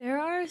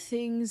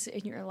things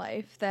in your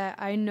life that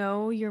I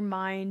know your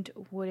mind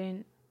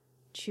wouldn't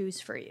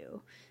choose for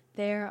you.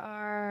 There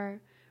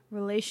are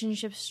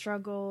relationship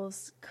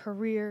struggles,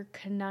 career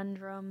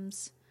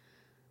conundrums,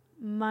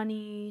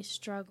 money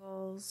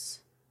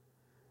struggles,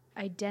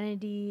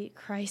 identity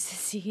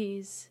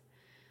crises.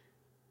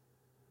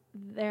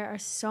 There are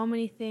so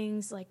many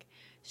things like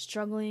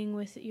struggling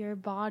with your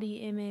body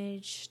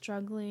image,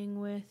 struggling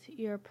with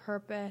your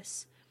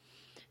purpose.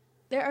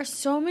 There are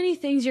so many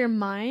things your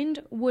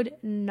mind would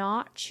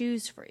not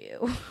choose for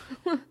you.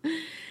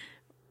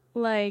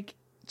 Like,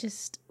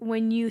 just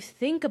when you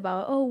think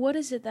about, oh, what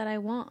is it that I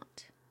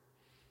want?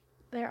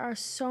 There are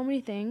so many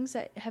things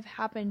that have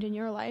happened in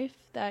your life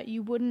that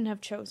you wouldn't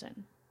have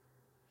chosen.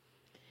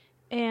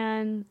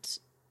 And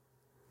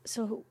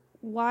so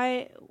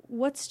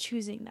what's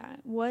choosing that?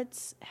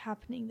 What's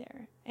happening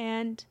there?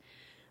 And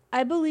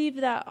I believe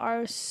that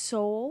our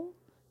soul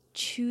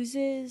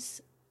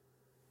chooses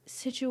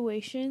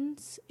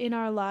situations in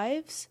our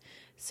lives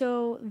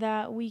so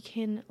that we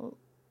can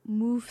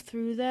move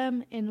through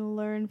them and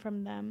learn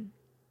from them.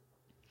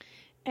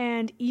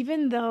 And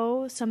even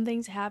though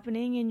something's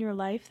happening in your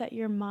life that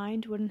your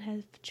mind wouldn't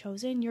have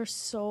chosen, your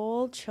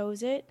soul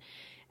chose it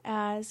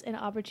as an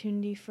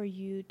opportunity for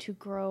you to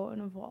grow and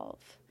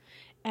evolve.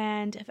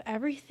 And if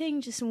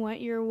everything just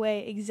went your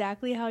way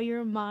exactly how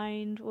your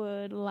mind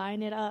would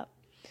line it up,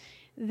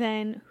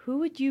 then who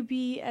would you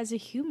be as a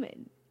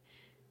human?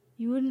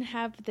 You wouldn't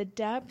have the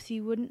depth,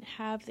 you wouldn't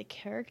have the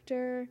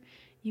character,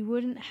 you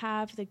wouldn't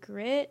have the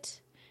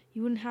grit,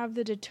 you wouldn't have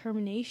the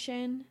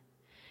determination,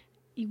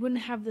 you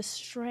wouldn't have the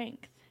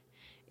strength.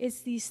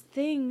 It's these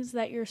things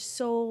that your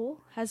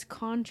soul has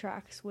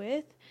contracts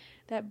with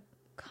that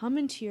come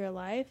into your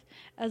life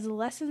as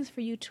lessons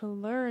for you to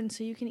learn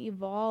so you can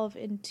evolve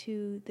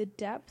into the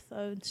depth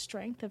and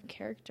strength of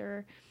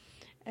character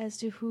as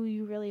to who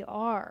you really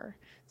are.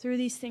 Through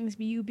these things,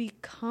 you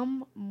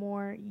become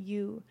more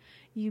you.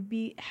 You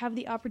have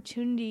the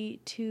opportunity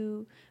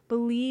to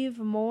believe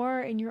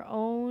more in your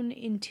own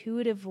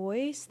intuitive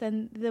voice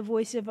than the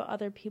voice of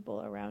other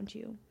people around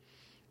you.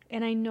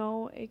 And I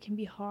know it can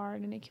be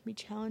hard and it can be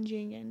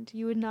challenging, and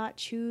you would not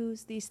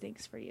choose these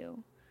things for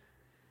you.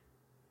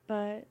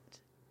 But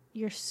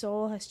your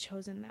soul has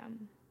chosen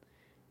them.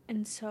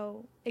 And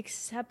so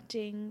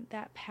accepting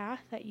that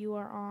path that you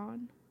are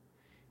on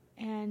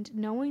and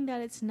knowing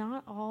that it's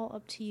not all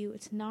up to you,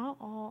 it's not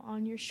all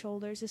on your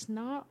shoulders, it's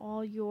not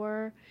all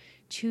your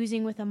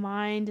choosing with a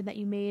mind and that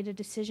you made a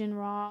decision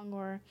wrong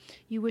or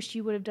you wish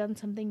you would have done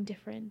something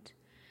different.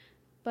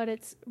 But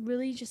it's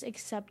really just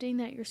accepting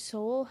that your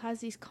soul has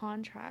these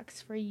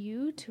contracts for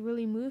you to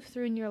really move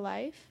through in your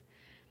life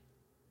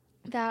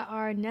that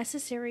are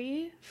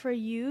necessary for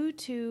you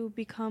to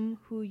become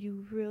who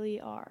you really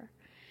are.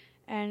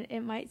 And it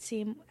might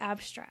seem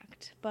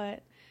abstract,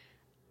 but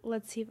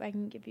let's see if I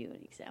can give you an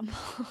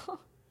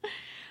example.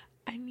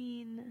 I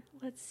mean,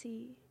 let's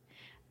see.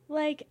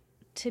 Like,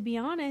 to be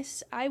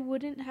honest, I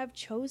wouldn't have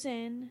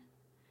chosen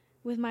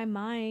with my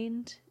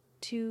mind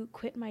to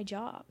quit my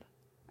job.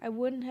 I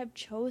wouldn't have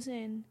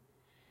chosen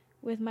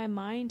with my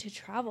mind to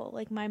travel.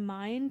 Like, my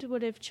mind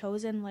would have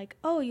chosen, like,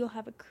 oh, you'll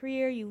have a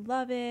career, you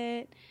love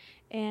it,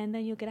 and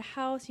then you'll get a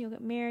house, you'll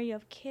get married, you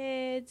have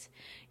kids.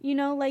 You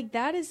know, like,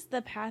 that is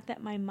the path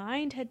that my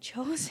mind had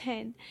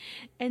chosen.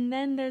 And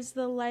then there's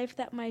the life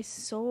that my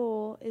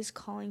soul is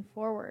calling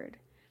forward.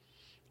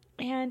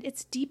 And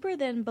it's deeper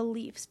than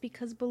beliefs,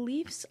 because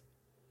beliefs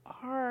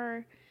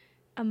are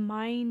a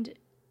mind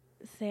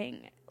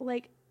thing.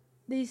 Like,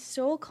 these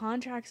soul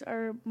contracts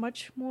are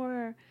much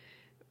more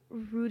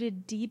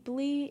rooted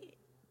deeply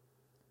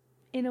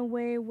in a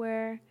way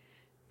where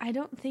I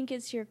don't think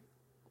it's your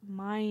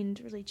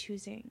mind really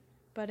choosing,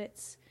 but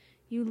it's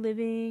you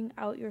living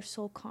out your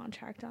soul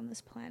contract on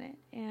this planet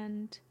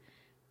and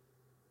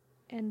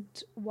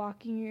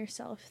walking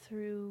yourself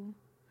through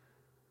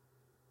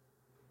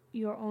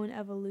your own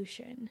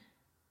evolution.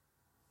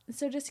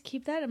 So just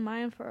keep that in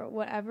mind for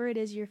whatever it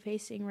is you're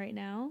facing right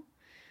now.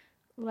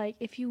 Like,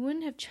 if you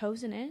wouldn't have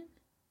chosen it,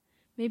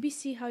 maybe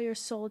see how your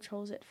soul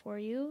chose it for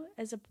you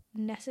as a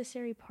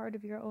necessary part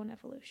of your own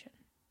evolution.